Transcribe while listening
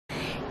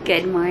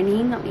Good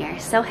morning. We are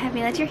so happy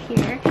that you're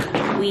here.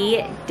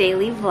 We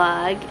daily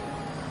vlog.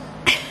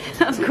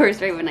 Of course,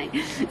 right when I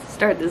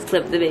start this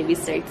clip, the baby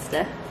starts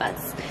to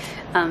fuss.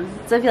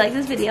 So if you like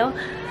this video,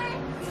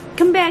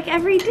 come back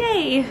every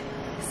day.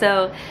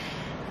 So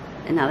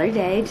another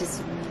day,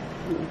 just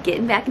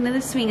getting back into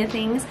the swing of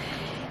things.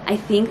 I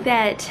think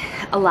that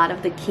a lot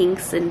of the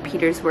kinks in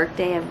Peter's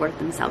workday have worked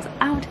themselves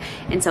out,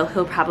 and so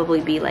he'll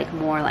probably be like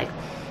more like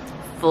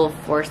full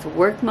force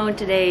work mode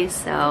today.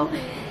 So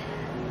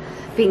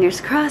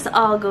fingers crossed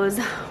all goes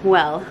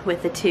well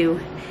with the two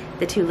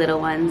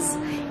little ones.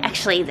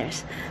 Actually,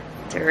 there's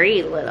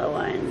 3 little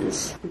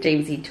ones.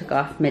 Jamesy took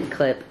off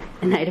mid-clip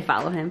and I had to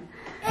follow him.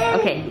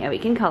 Okay, yeah, we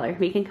can color.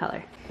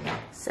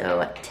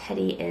 So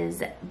Teddy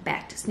is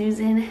back to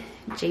snoozing.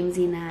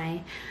 Jamesy and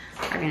I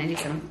are gonna do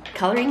some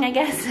coloring, I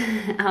guess.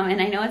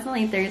 And I know it's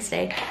only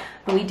Thursday,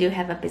 but we do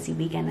have a busy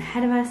weekend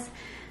ahead of us.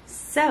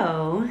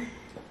 So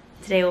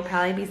today will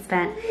probably be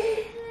spent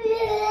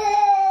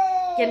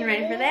getting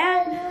ready for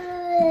that.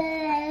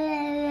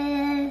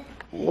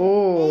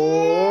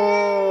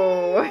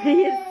 Oh, what do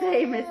you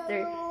say,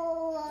 Mr.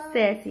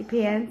 Sassy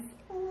Pants?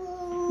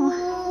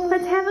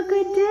 Let's have a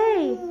good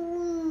day.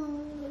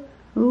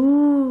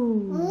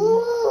 Ooh.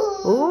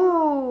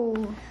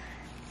 Ooh.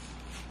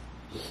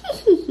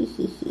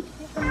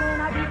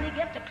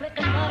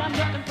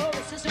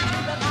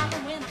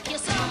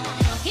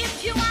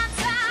 If you want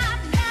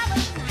some love,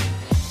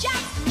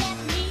 just let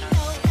me know.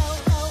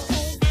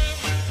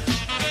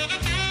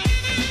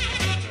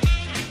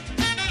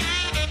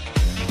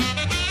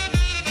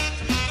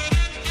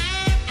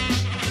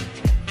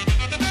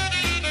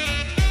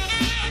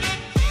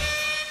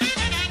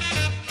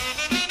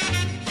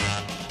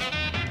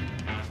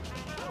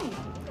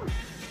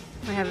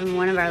 We're having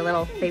one of our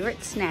little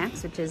favorite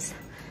snacks, which is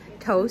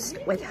toast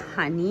with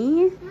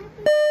honey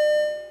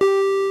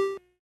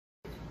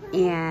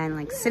and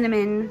like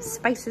cinnamon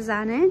spices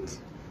on it,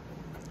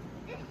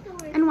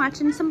 and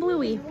watching some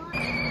Bluey.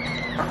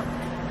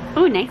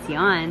 Oh, nice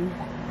yawn.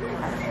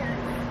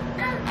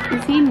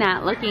 Is he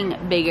not looking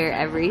bigger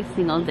every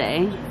single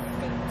day?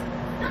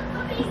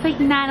 It's like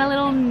not a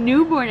little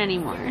newborn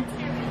anymore.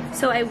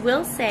 So I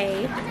will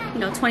say, you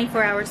know,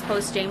 24 hours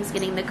post James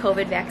getting the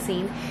COVID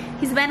vaccine,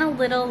 he's been a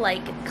little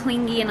like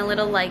clingy and a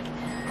little like,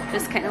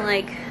 just kind of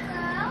like,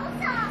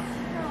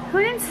 I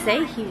wouldn't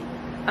say he's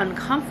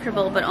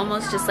uncomfortable, but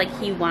almost just like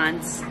he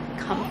wants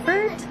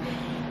comfort.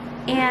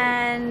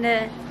 And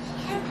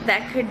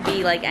that could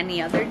be like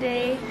any other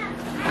day.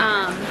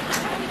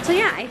 So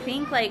yeah, I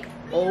think like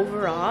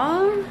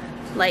overall,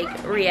 like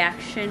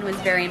reaction was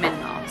very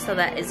minimal, so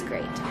that is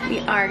great. We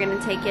are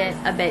gonna take it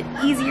a bit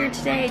easier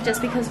today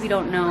just because we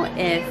don't know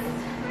if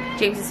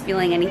James is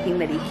feeling anything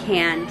that he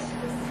can't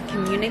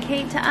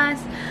communicate to us.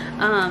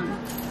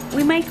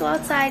 We might go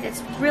outside.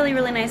 It's really,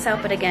 really nice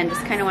out, but again,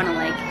 just kind of want to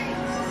like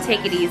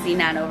take it easy,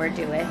 not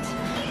overdo it.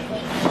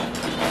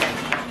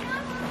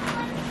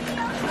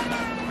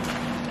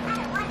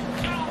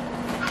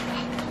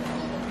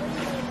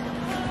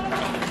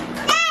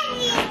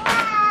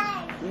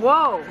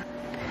 Whoa!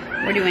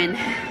 We're doing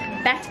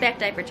back-to-back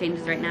diaper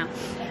changes right now.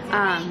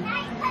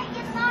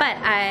 But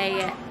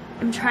I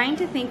am trying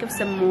to think of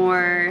some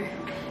more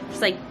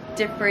just like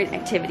different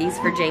activities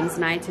for James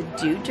and I to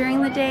do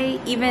during the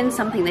day, even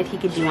something that he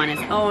could do on his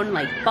own,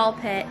 like ball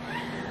pit.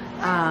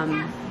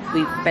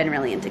 We've been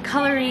really into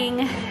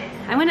coloring.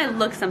 I'm gonna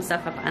look some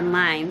stuff up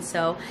online,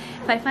 so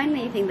if I find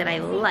anything that I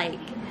like,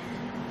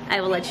 I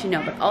will let you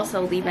know, but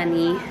also leave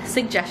any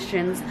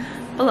suggestions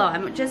below.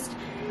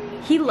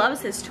 He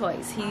loves his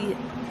toys. He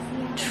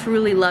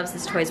truly loves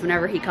his toys.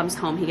 Whenever he comes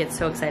home, he gets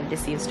so excited to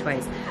see his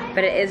toys.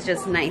 But it is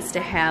just nice to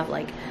have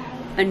like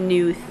a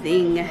new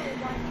thing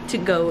to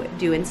go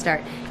do and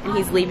start. And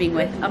he's leaving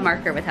with a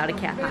marker without a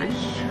cap on.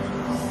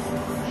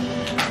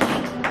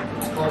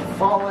 It's called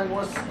Falling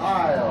with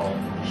Style.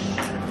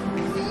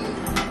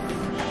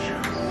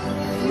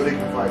 Rooting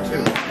for 5-2.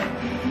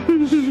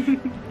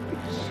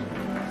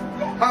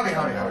 Howdy.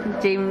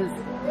 James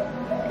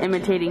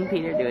imitating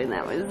Peter doing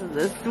that was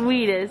the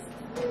sweetest.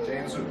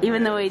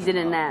 Even though he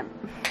didn't nap.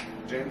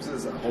 James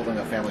is holding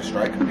a family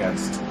strike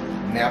against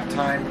nap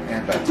time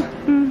and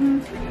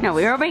bedtime. No,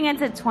 we were hoping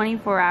it's a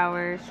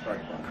 24-hour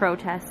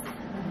protest.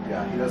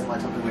 Yeah, he doesn't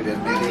like something we did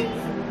maybe,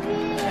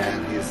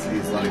 and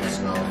he's letting us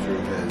know through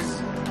his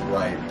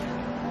right.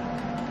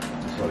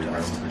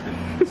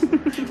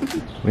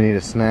 We need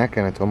a snack,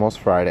 and it's almost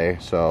Friday,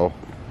 so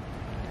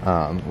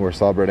we're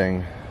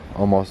celebrating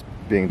almost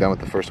being done with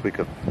the first week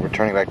of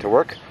returning back to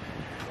work.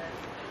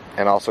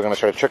 And also going to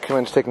try to trick him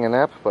into taking a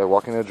nap by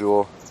walking to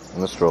Jewel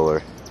in the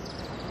stroller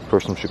for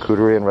some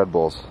charcuterie and Red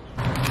Bulls.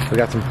 We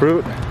got some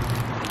fruit.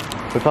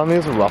 We found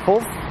these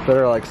Ruffles that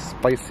are like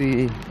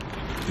spicy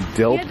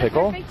dill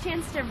pickle. Perfect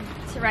chance to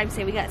rhyme.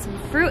 Say we got some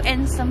fruit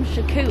and some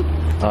charcuterie.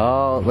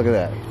 Oh, look at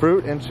that.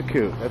 Fruit and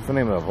charcuterie. That's the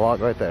name of the vlog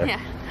right there.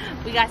 Yeah,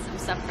 we got some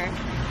stuff to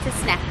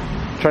snack.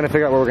 Trying to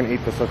figure out where we're going to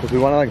eat this stuff because we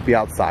want to like be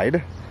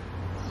outside,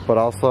 but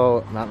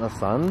also not in the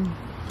sun.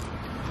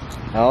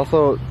 I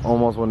also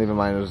almost wouldn't even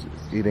mind just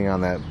eating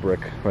on that brick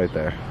right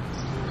there.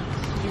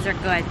 These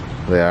are good.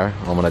 They are?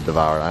 I'm gonna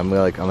devour it. I'm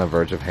like on the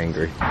verge of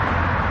hangry.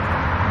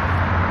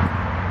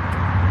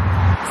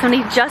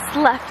 Somebody just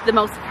left the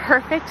most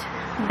perfect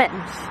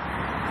bench.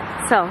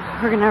 So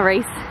we're gonna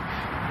race.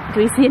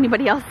 Do we see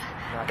anybody else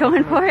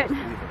going for it? I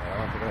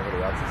don't think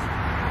anybody else is.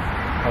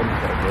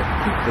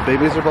 The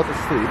babies are about to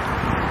sleep.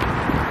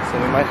 So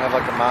we might have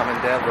like a mom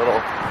and dad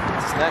little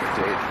snack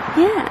date.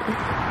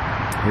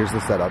 Yeah. Here's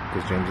the setup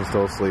because James is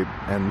still asleep,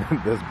 and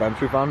this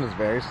bench we found is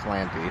very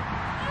slanty.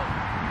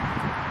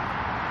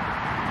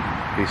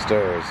 He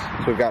stirs.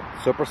 So we've got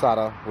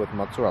sopressata with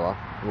mozzarella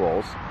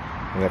rolls.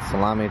 We got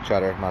salami,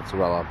 cheddar,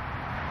 mozzarella,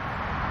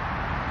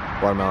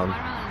 watermelon,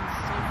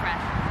 So fresh.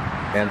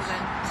 and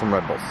some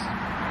Red Bulls.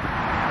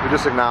 We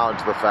just acknowledge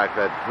the fact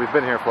that we've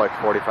been here for like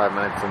 45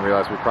 minutes and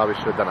realized we probably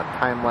should have done a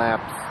time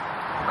lapse,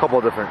 a couple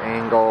of different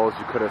angles.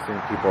 You could have seen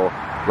people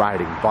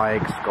riding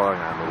bikes, going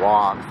on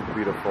walks,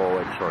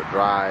 beautiful Lakeshore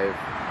Drive.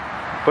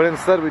 But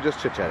instead we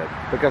just chit-chatted.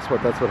 But guess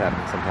what? That's what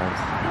happens sometimes.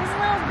 It was a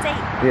little date.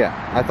 Yeah,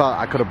 I thought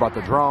I could have brought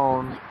the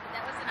drone.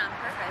 That wasn't on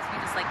purpose. We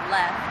just like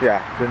left.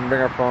 Yeah, didn't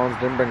bring our phones,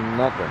 didn't bring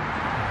nothing.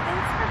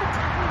 Thanks for the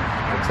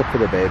time. Except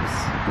for the babes.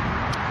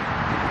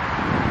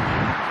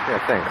 Yeah,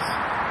 thanks.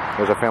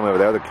 There's a family over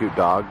there with a cute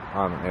dog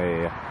on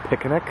a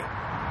picnic.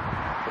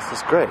 This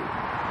is great.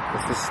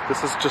 This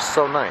is just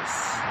so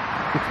nice.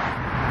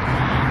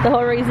 The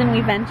whole reason we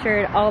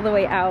ventured all the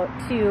way out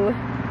to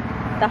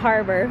the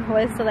harbor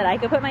was so that I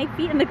could put my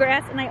feet in the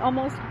grass, and I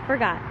almost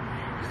forgot.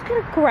 I'm just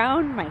gonna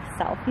ground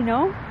myself, you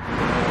know?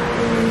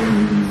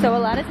 So a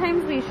lot of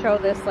times we show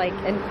this like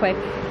in quick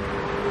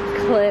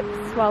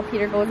clips while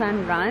Peter goes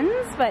on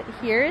runs, but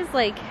here's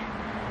like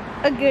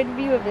a good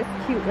view of this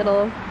cute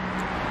little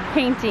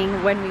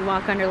painting when we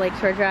walk under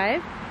Lakeshore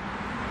Drive.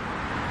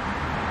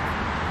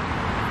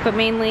 But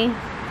mainly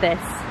this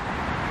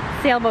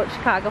sailboat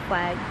Chicago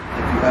flag.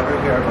 If you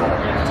ever hear about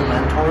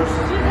Dementors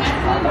in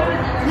Chicago,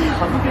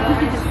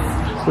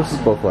 this is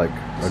both like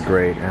a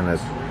great and a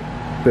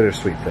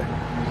bittersweet thing.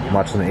 I'm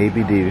watching the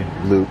ABD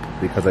loop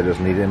because I just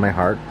need it in my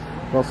heart.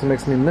 It also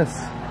makes me miss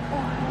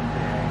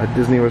a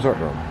Disney resort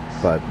room.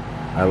 But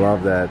I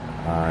love that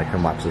I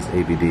can watch this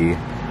ABD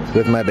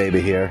with my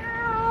baby here.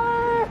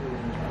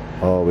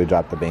 Oh, we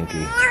dropped the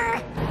binky.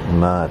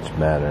 Much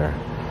better.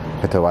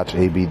 Get to watch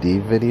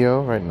ABD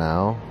video right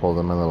now,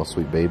 holding my little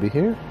sweet baby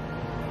here.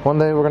 One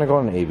day we're gonna go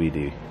on an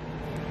ABD.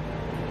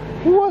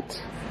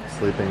 What?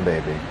 Sleeping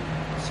baby.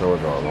 So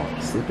adorable.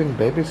 Sleeping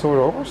baby, so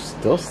we're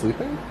still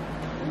sleeping?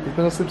 You've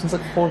been asleep since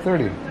like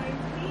 4:30.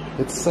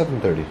 It's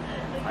 7:30.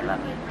 What about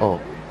me? Oh,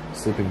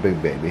 sleeping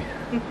big baby.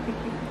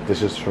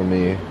 This is for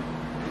me.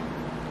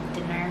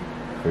 Dinner.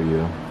 For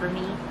you. For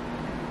me.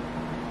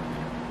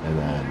 And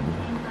then...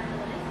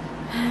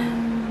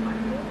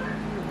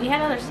 We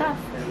had other stuff.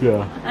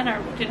 Yeah. On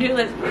our to-do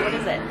list. What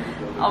is it?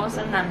 All of a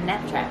sudden I'm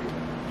nap trapped.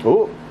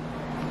 Oh!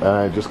 And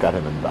I just got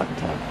him in the duck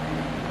tub.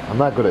 I'm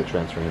not good at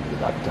transferring into the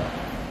duck tub.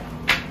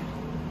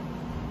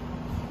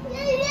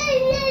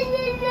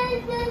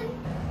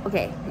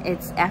 Okay,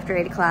 it's after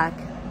 8 o'clock.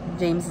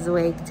 James is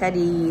awake.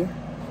 Teddy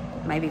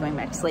might be going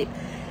back to sleep.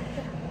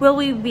 Will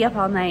we be up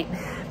all night?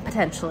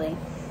 Potentially.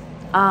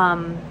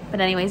 But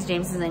anyways,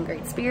 James is in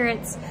great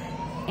spirits,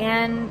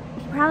 and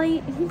he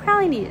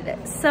probably needed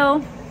it.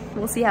 So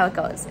we'll see how it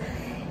goes.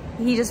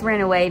 He just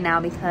ran away now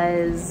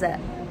because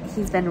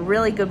he's been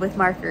really good with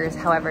markers.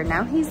 However,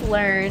 now he's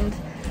learned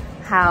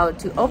how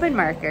to open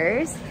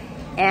markers,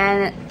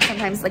 and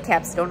sometimes the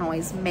caps don't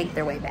always make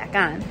their way back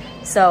on.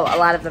 So a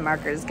lot of the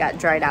markers got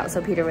dried out,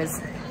 so Peter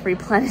was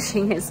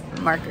replenishing his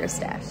marker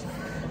stash.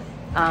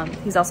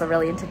 He's also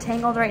really into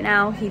Tangled right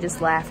now. He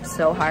just laughed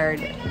so hard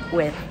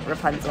with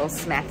Rapunzel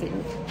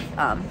smacking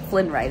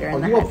Flynn Rider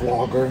in the head. Are you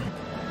a vlogger?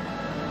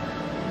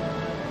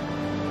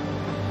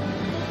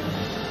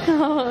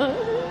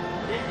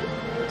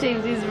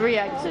 Jamesy's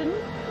reaction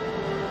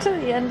to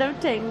the end of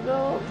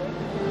Tangled.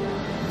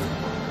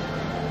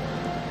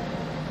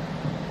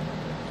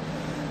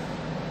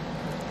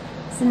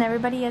 Isn't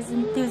everybody as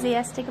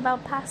enthusiastic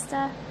about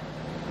pasta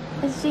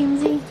as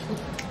Jamesy?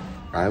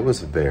 I was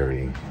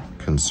very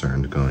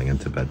concerned going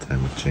into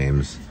bedtime with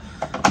James.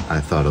 I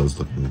thought it was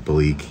looking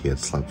bleak. He had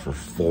slept for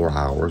 4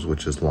 hours,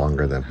 which is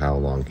longer than how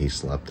long he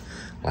slept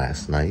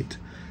last night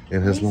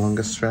in his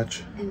longest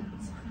stretch.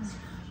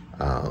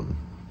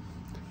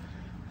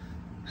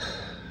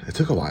 It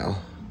took a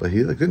while, but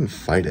he like didn't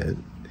fight it.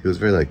 He was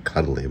very like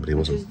cuddly, but he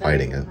wasn't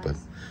fighting it. But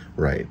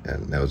right,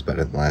 and that was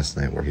better than last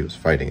night where he was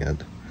fighting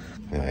it.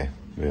 Anyway,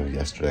 we have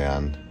yesterday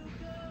on.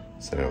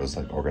 Said it was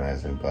like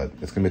organizing, but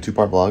it's gonna be a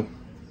 2-part vlog.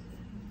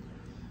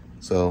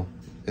 So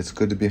it's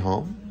good to be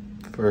home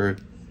for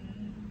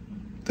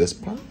this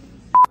part.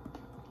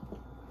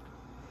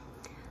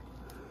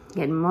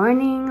 Good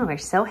morning. We're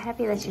so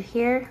happy that you're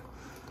here.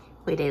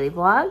 We daily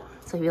vlog.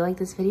 So if you like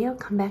this video,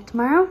 come back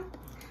tomorrow.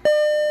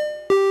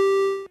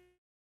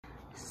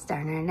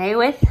 Starting our day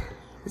with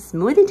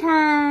smoothie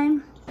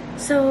time.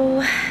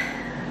 So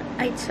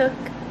I took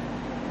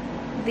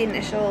the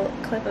initial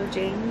clip of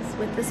James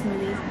with the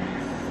smoothies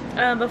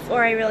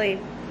before I really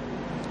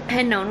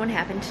had known what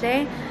happened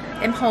today.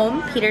 am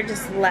home. Peter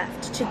just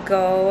left to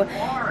go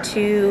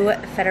to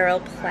Federal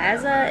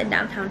Plaza in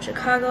downtown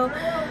Chicago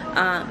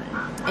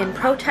in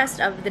protest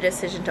of the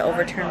decision to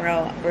overturn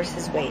Roe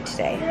versus Wade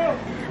today.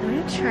 I'm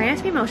going to try not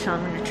to be emotional.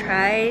 I'm going to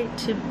try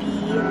to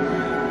be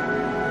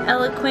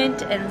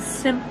eloquent and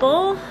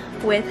simple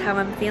with how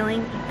I'm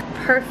feeling.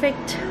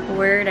 Perfect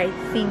word, I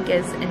think,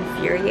 is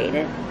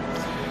infuriated.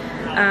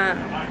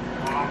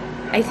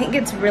 I think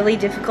it's really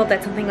difficult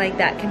that something like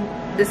that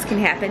can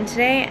happen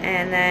today,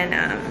 and then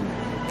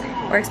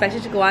we're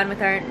expected to go on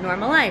with our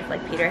normal life.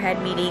 Like, Peter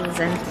had meetings,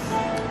 and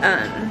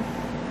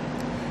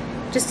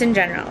just in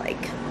general,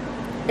 like,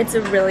 it's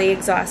a really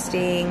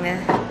exhausting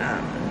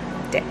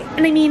day.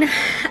 And I mean,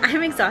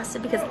 I'm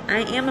exhausted because I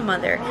am a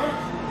mother.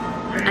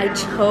 I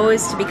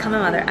chose to become a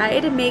mother. I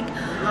had to make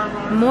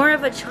more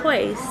of a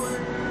choice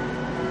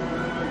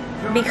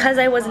because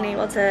I wasn't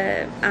able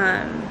to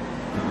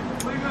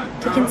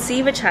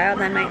conceive a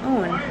child on my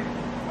own.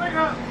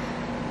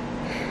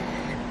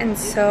 And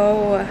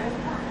so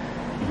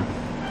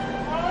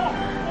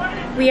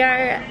we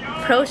are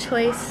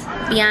pro-choice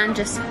beyond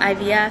just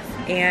IVF,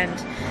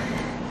 and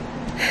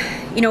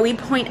you know, we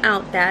point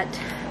out that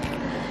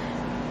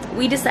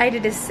we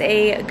decided to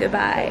say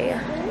goodbye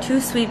to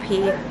Sweet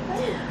Pea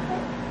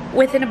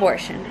with an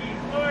abortion.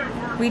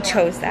 We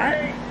chose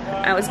that.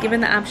 I was given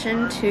the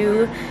option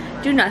to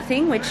do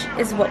nothing, which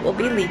is what will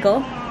be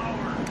legal.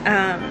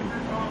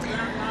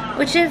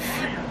 Which, if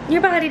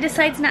your body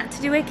decides not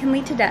to do it, can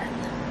lead to death.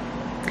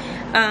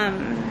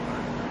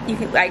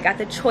 I got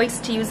the choice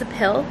to use a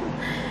pill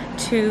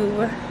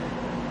to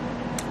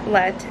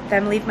let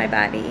them leave my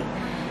body,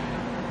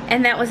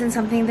 and that wasn't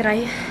something that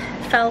I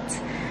felt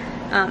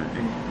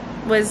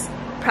was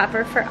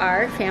proper for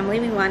our family.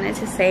 We wanted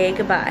to say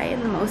goodbye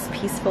in the most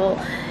peaceful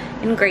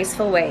and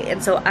graceful way,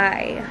 and so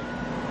I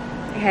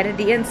had a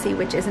DNC,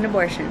 which is an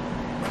abortion.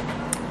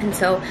 And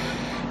so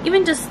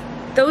even just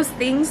those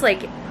things,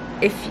 like,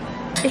 if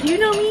you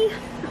know me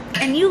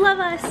and you love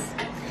us,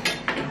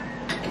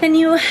 then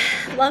you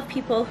love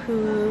people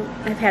who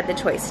have had the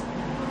choice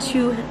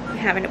to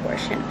have an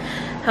abortion.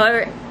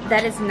 However,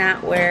 that is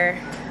not where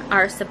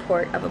our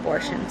support of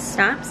abortion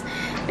stops.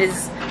 It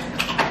is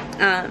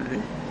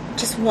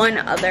just one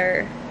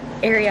other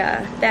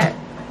area that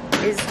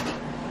is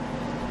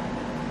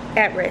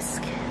at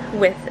risk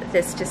with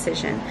this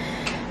decision.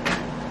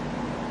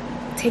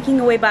 Taking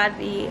away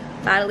bodily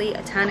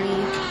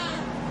autonomy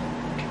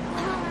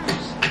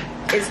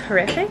is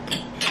horrific,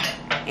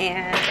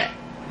 and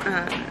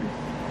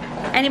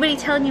anybody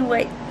telling you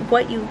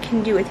what you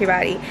can do with your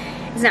body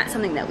is not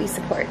something that we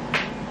support.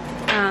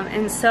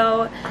 And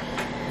so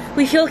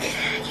we feel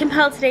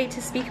compelled today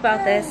to speak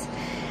about this.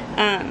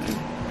 And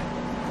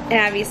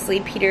obviously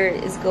Peter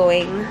is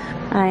going.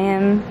 I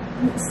am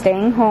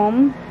staying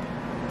home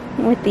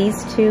with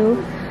these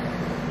two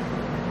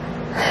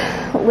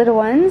little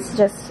ones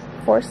just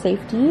for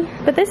safety.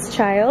 But this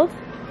child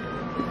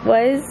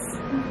was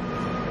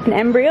an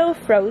embryo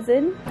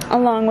frozen,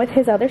 along with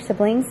his other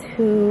siblings,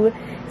 who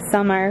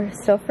some are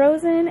still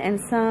frozen and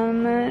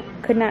some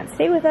could not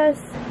stay with us.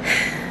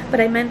 But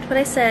I meant what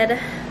I said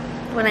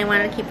when I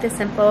wanted to keep this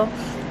simple.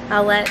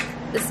 I'll let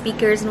the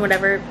speakers and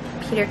whatever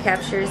Peter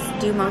captures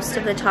do most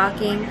of the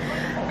talking.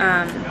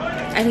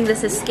 I think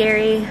this is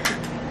scary,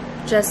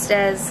 just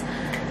as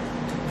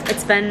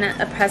it's been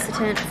a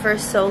precedent for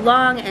so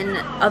long, and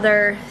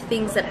other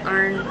things that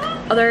aren't,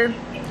 other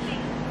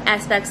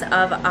aspects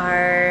of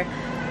our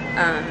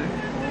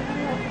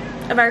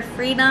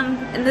freedom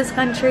in this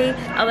country,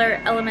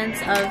 other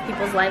elements of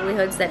people's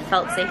livelihoods that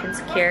felt safe and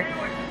secure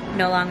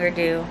no longer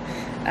do.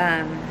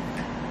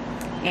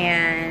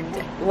 And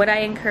what I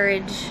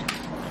encourage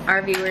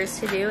our viewers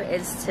to do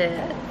is to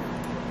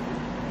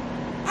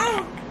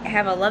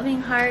have a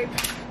loving heart,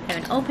 have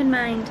an open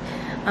mind,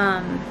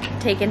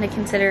 take into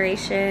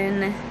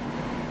consideration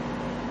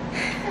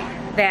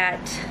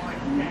that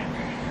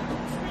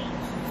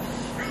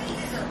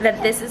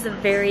this is a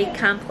very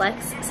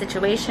complex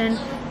situation,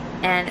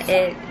 and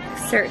it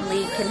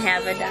certainly can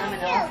have a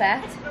domino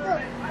effect.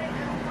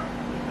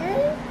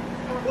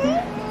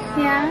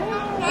 Yeah?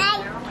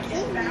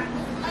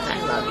 I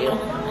love you.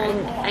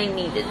 I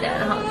needed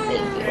that hug.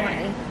 Thank you,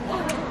 honey.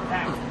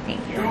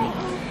 Thank you, honey.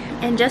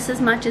 And just as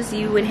much as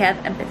you would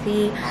have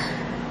empathy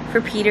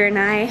for Peter and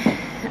I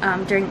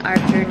during our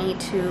journey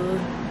to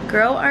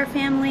grow our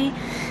family,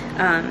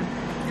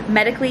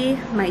 medically,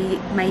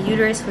 my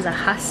uterus was a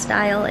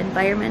hostile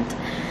environment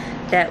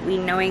that we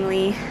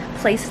knowingly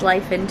placed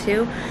life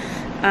into.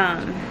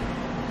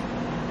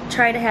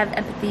 Try to have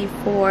empathy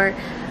for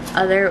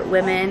other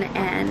women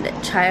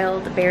and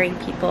childbearing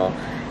people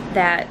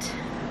that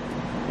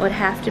would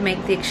have to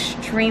make the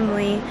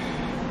extremely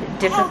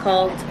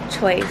difficult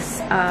choice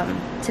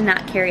to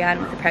not carry on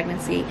with the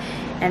pregnancy,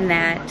 and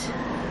that,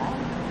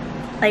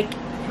 like,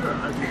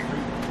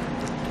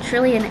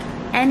 truly in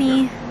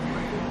any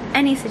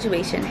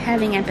situation,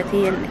 having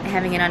empathy and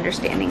having an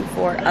understanding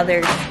for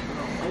others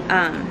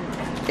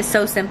is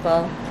so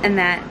simple, and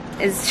that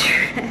is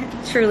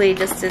truly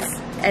just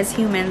as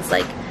humans,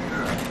 like,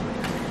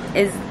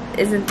 is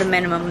isn't the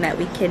minimum that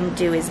we can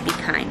do is be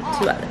kind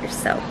to others.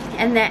 So,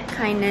 and that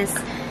kindness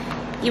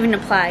even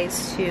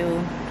applies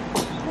to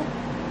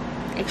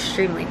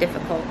extremely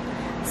difficult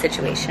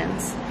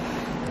situations.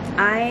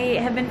 I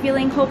have been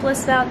feeling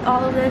hopeless about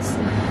all of this.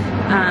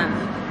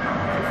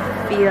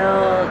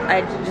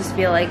 I just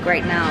feel like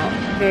right now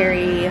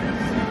very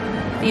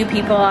few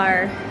people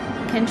are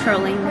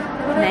controlling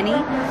many,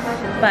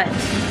 but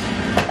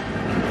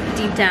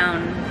deep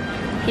down,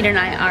 Peter and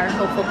I are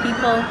hopeful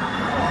people.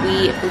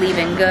 We believe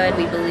in good,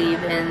 we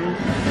believe in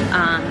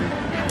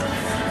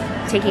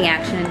taking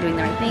action and doing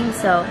the right thing.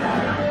 So,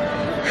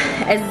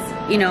 as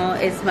you know,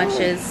 as much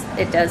as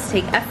it does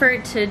take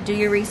effort to do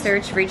your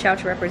research, reach out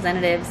to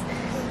representatives,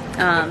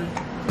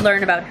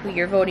 learn about who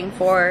you're voting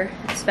for,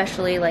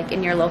 especially like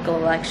in your local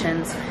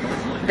elections,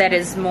 that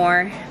is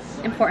more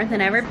important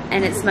than ever.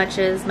 And as much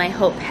as my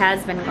hope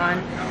has been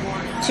gone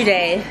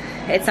today,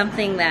 it's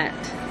something that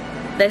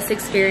this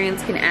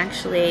experience can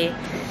actually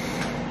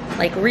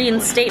like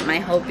reinstate my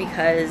hope,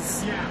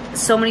 because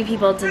so many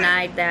people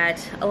denied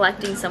that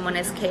electing someone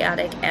as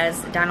chaotic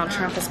as Donald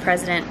Trump as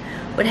president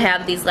would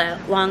have these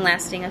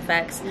long-lasting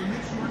effects.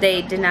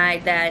 They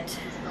denied that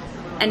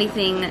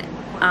anything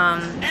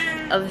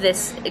of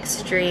this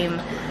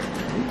extreme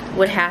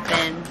would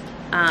happen,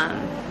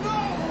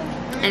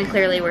 and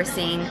clearly we're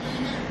seeing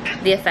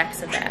the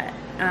effects of that.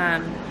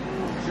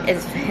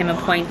 Is him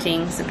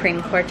appointing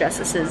Supreme Court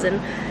justices,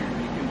 and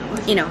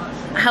you know,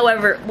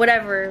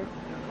 whatever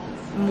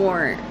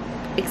more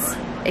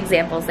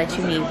examples that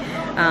you need,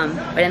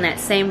 but in that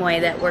same way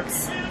that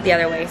works the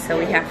other way. So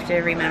we have to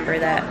remember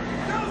that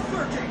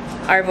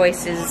our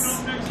voices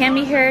can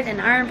be heard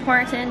and are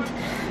important,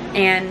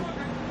 and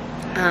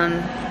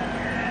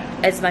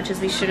as much as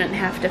we shouldn't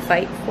have to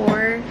fight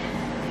for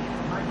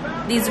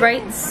these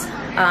rights,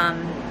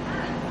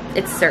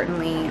 it's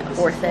certainly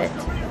worth it.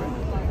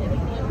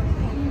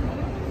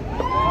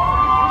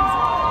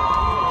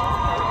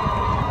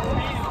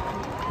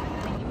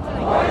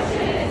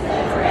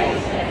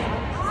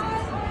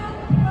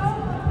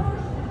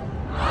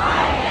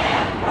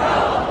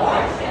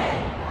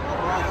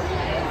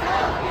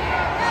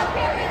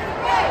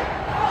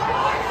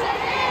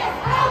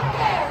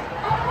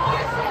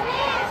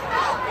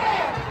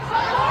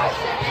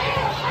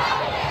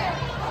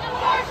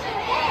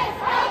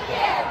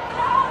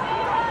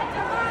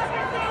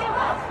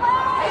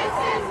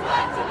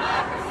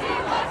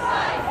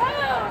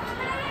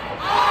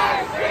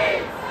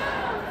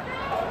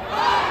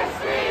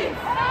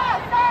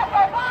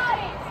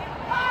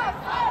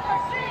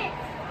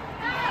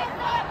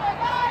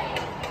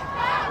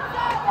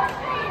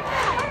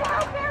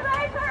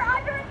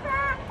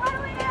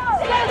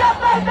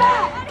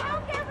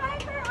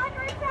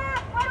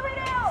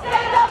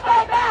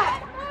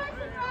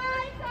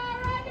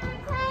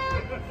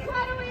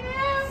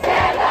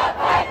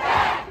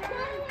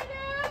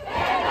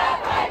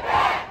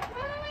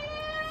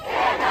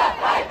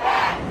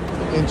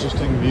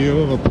 Interesting view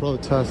of a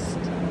protest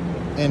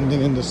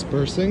ending and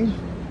dispersing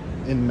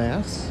in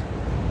mass.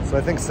 So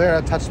I think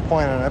Sarah touched a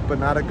point on it, but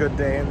not a good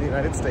day in the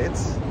United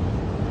States.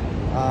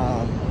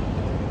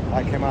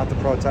 I came out to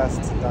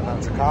protest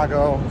downtown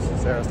Chicago, so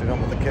Sarah stayed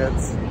home with the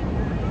kids.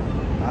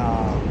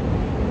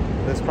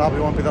 This probably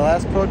won't be the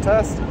last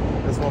protest.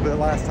 This won't be the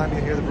last time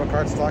you hear the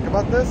Brookharts talk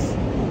about this.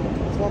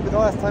 This won't be the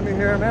last time you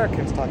hear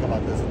Americans talk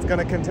about this. It's going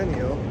to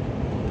continue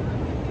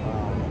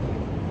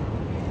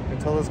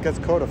until this gets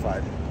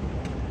codified.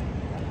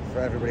 For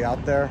everybody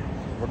out there,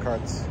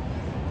 Brookharts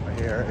are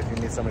here if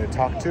you need somebody to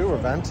talk to or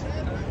vent,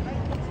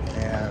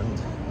 and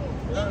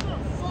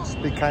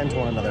just be kind to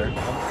one another.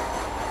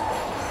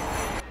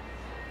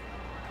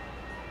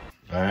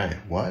 All right,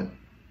 what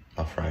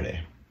a Friday.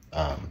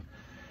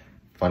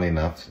 Funny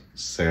enough,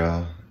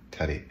 Sarah,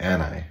 Teddy,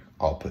 and I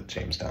all put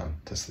James down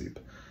to sleep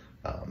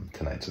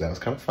tonight, so that was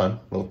kind of fun,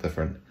 a little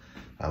different.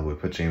 We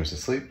put James to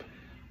sleep.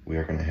 We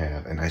are gonna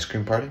have an ice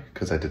cream party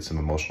because I did some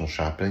emotional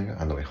shopping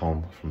on the way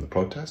home from the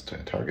protest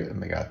at Target,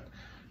 and they got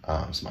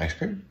some ice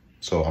cream.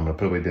 So I'm gonna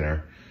put away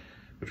dinner,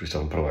 which we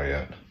still haven't put away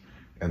yet.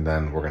 And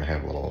then we're gonna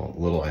have a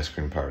little ice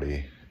cream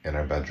party in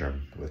our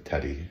bedroom with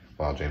Teddy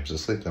while James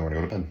is asleep. Then we're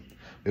gonna go to bed.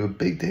 We have a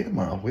big day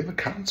tomorrow. We have a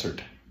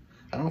concert.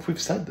 I don't know if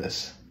we've said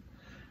this,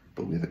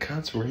 but we have a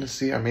concert. We're gonna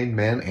see our main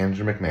man,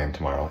 Andrew McMahon,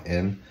 tomorrow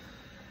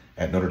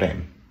at Notre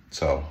Dame.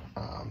 So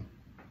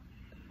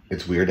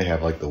it's weird to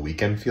have like the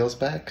weekend feels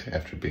back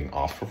after being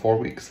off for 4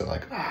 weeks. They're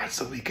like, it's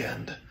the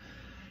weekend.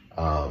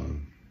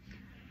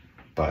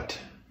 But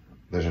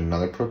there's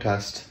another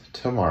protest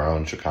tomorrow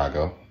in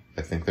Chicago.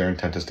 I think their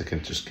intent is to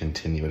just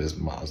continue it as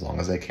long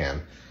as they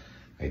can.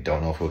 I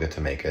don't know if we'll get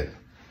to make it.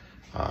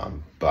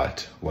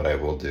 But what I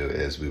will do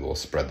is we will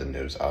spread the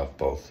news of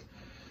both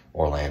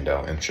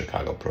Orlando and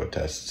Chicago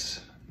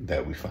protests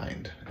that we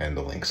find. And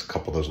the links, a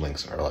couple of those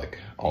links are like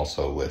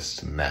also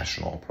list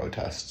national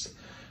protests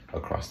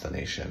across the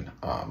nation.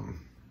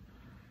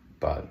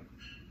 But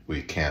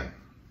we can't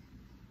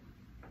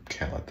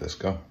let this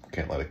go.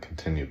 Can't let it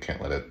continue.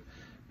 Can't let it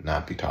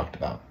not be talked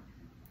about.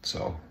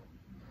 So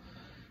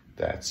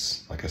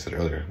that's, like I said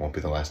earlier, it won't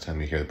be the last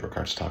time you hear the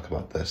Brookharts talk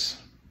about this.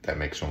 that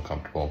makes you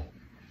uncomfortable,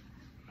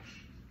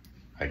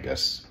 I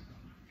guess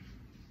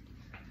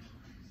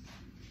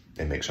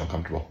it makes you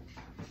uncomfortable.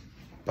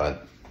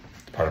 But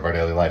it's part of our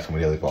daily life and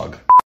we daily vlog.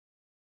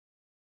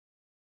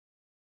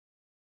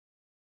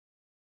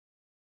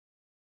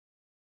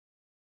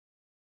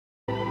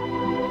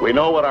 We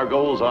know what our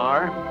goals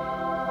are.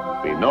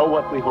 We know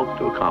what we hope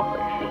to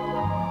accomplish.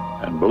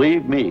 And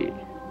believe me,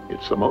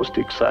 it's the most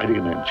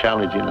exciting and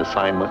challenging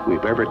assignment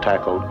we've ever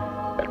tackled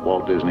at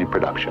Walt Disney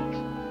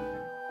Productions.